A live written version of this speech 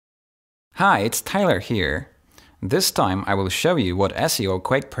Hi, it's Tyler here. This time I will show you what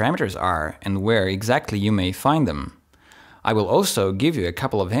SeoQuake parameters are and where exactly you may find them. I will also give you a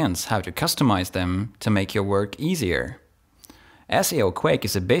couple of hints how to customize them to make your work easier. SeoQuake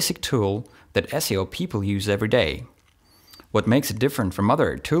is a basic tool that SEO people use every day. What makes it different from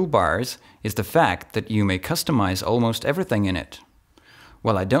other toolbars is the fact that you may customize almost everything in it.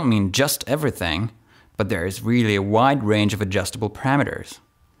 Well, I don't mean just everything, but there is really a wide range of adjustable parameters.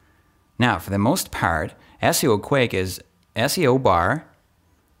 Now, for the most part, SeoQuake is SEO bar,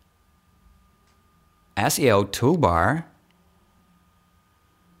 SEO toolbar,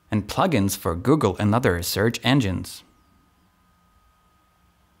 and plugins for Google and other search engines.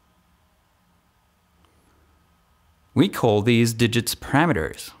 We call these digits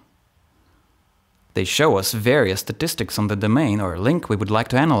parameters. They show us various statistics on the domain or link we would like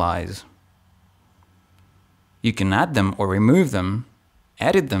to analyze. You can add them or remove them,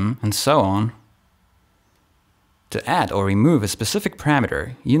 edit them, and so on. To add or remove a specific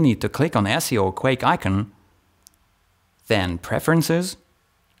parameter, you need to click on the SeoQuake icon, then Preferences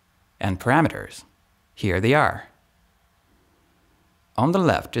and Parameters. Here they are. On the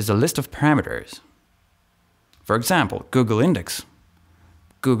left is a list of parameters. For example, Google Index,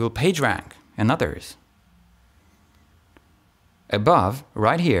 Google PageRank, and others. Above,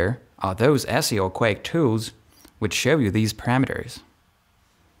 right here, are those SeoQuake tools which show you these parameters.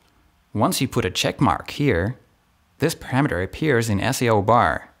 Once you put a check mark here, this parameter appears in SEO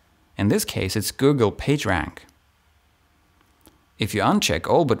bar. In this case, it's Google PageRank. If you uncheck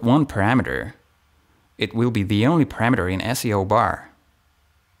all but one parameter, it will be the only parameter in SEO bar.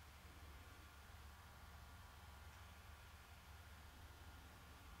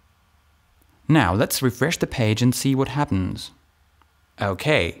 Now let's refresh the page and see what happens.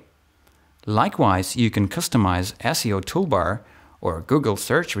 OK. Likewise, you can customize SEO toolbar or Google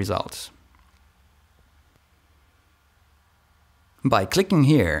search results. By clicking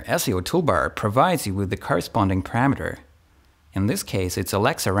here, SEO toolbar provides you with the corresponding parameter. In this case, it's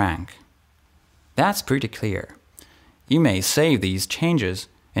Alexa rank. That's pretty clear. You may save these changes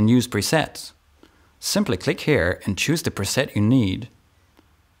and use presets. Simply click here and choose the preset you need.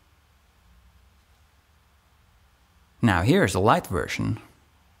 Now here's a light version.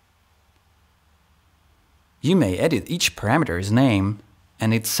 You may edit each parameter's name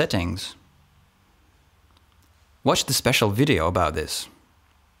and its settings. Watch the special video about this.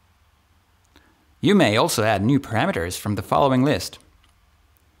 You may also add new parameters from the following list.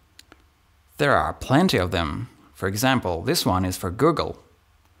 There are plenty of them. For example, this one is for Google.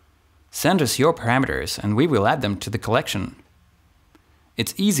 Send us your parameters and we will add them to the collection.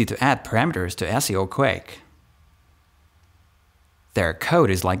 It's easy to add parameters to SeoQuake. Their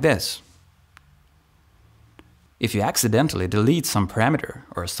code is like this. If you accidentally delete some parameter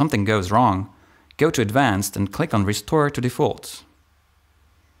or something goes wrong, go to Advanced and click on Restore to Defaults.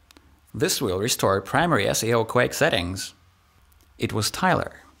 This will restore primary SeoQuake settings. It was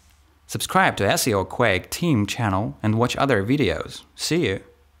Tyler. Subscribe to SeoQuake team channel and watch other videos. See you!